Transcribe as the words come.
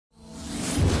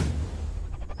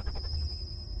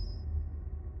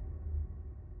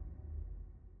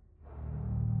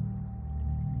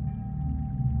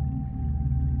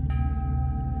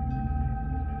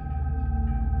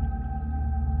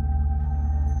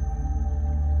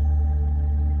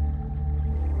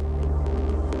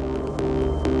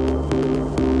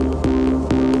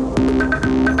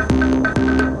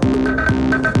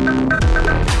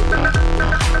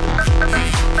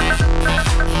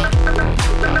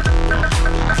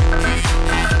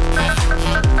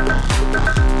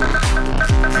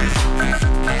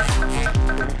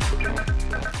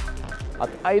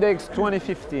IDEX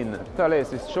 2015,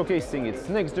 Thales is showcasing its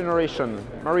next generation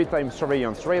maritime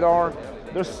surveillance radar,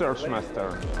 the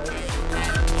SEARCHMASTER.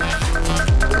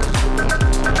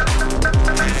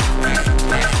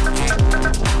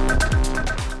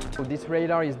 This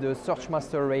radar is the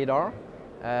SEARCHMASTER radar.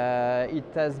 It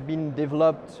has been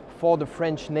developed for the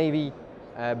French Navy,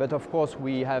 but of course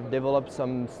we have developed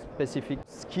some specific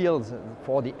skills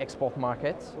for the export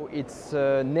market. It's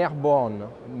an airborne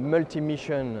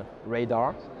multi-mission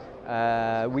radar.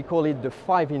 We call it the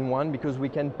 5-in-1 because we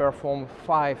can perform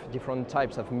 5 different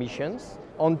types of missions: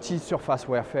 anti-surface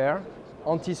warfare,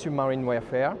 anti-submarine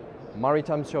warfare,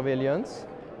 maritime surveillance,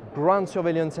 ground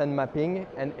surveillance and mapping,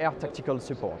 and air tactical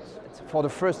support. For the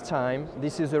first time,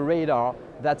 this is a radar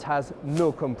that has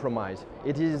no compromise.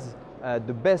 It is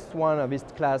the best one of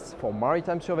its class for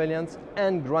maritime surveillance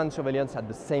and ground surveillance at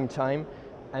the same time,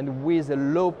 and with a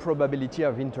low probability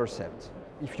of intercept.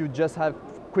 If you just have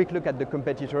a quick look at the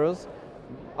competitors,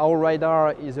 our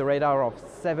radar is a radar of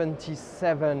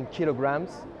 77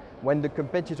 kilograms, when the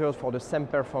competitors for the same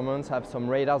performance have some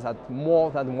radars at more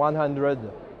than 100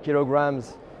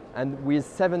 kilograms. And with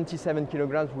 77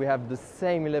 kilograms, we have the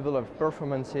same level of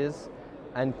performances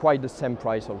and quite the same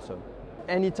price also.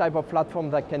 Any type of platform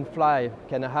that can fly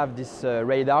can have this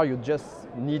radar. You just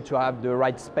need to have the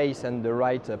right space and the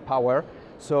right power.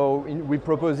 So we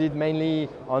propose it mainly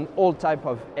on all types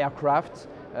of aircraft,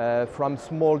 from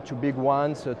small to big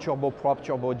ones, turboprop,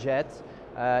 turbojets,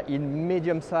 in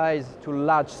medium size to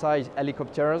large size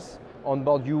helicopters, on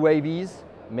board UAVs,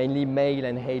 mainly male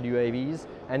and HAID UAVs,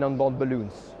 and on board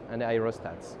balloons and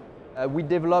aerostats. We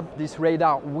developed this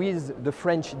radar with the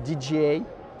French DGA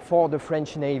for the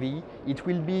French Navy. It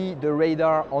will be the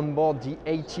radar on board the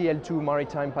ATL-2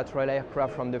 maritime patrol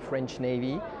aircraft from the French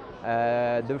Navy.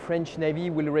 The French Navy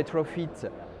will retrofit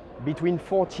between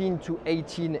 14 to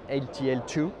 18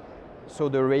 ATL-2, so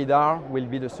the radar will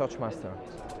be the SEARCHMASTER.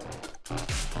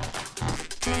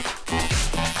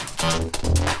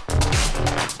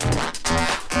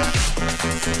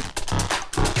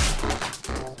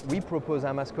 We propose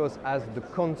Amascos as the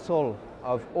console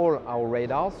of all our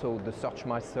radars, so the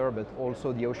SEARCHMASTER, but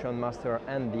also the OceanMaster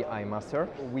and the iMaster.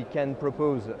 We can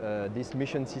propose this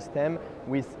mission system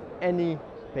with any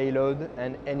payload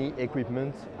and any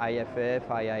equipment, IFF,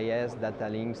 IIS, data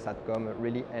link, SATCOM,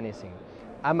 really anything.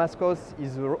 Amascos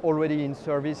is already in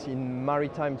service in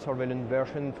maritime surveillance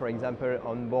version, for example,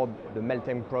 on board the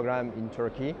maritime program in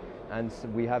Turkey, and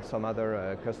we have some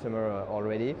other customer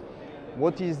already.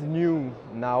 What is new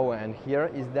now and here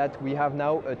is that we have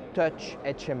now a touch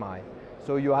HMI.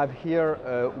 So you have here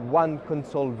one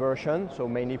console version, so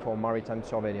mainly for maritime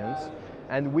surveillance.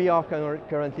 And we are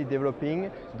currently developing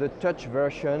the touch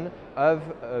version of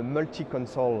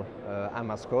multi-console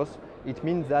Amascos. It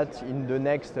means that in the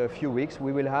next few weeks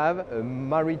we will have a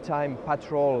maritime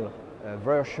patrol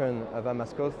version of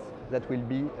Amascos that will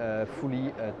be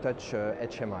fully touch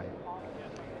HMI.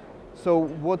 So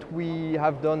what we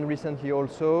have done recently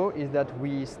also is that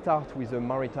we start with a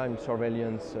maritime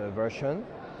surveillance version.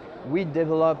 We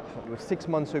developed 6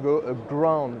 months ago a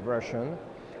ground version,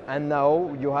 and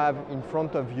now you have in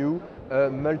front of you a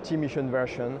multi-mission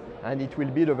version, and it will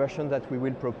be the version that we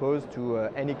will propose to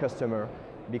any customer,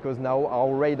 because now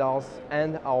our radars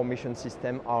and our mission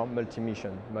system are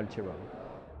multi-mission, multi-role.